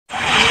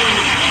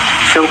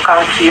she'll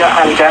come here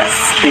and just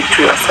speak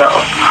to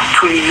yourself,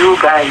 to you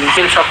guys.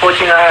 Been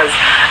supporting us,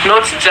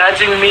 not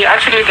judging me.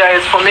 Actually,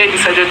 guys, for me, I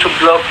decided to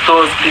block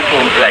those people,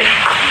 like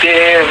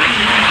the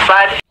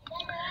bad.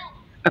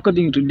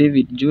 According to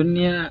David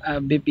Jr.,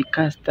 baby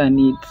Caster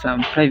needs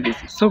some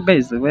privacy. So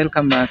guys,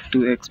 welcome back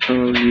to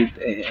Explore with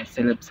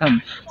Celeb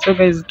Sam. So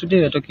guys,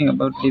 today we're talking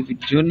about David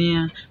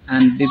Jr.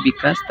 and baby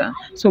Caster.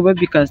 So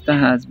baby Caster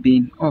has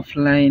been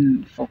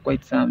offline for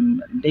quite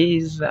some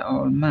days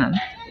or months,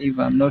 if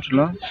I'm not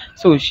wrong.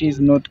 So she's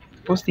not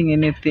posting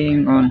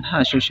anything on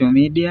her social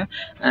media,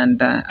 and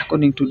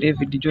according to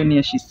David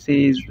Jr., she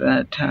says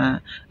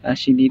that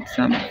she needs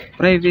some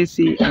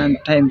privacy and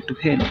time to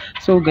heal.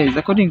 So guys,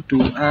 according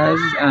to us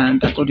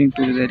and according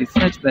to the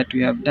research that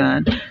we have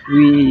done,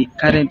 we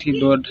currently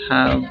don't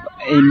have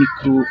any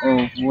clue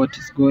of what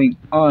is going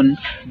on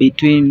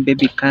between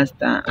baby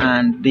Caster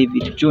and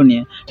David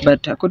Jr.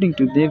 But according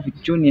to David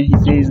Jr., he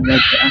says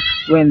that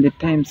when the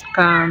times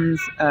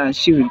comes,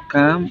 she will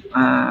come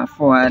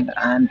forward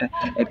and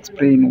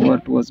explain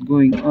what was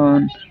going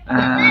on.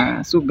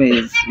 So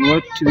guys,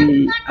 what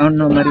we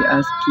normally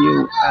ask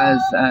you as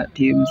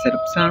Team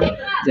Celeb Sam,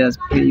 just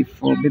pray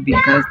for baby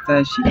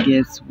Caster, she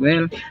gets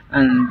well,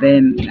 and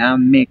then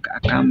make a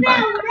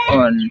comeback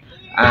on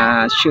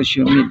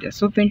social media.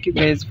 So thank you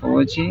guys for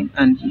watching,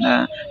 and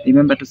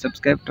remember to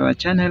subscribe to our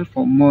channel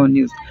for more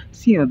news.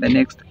 See you on the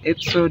next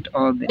episode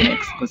or the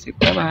next gossip.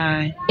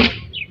 Bye bye.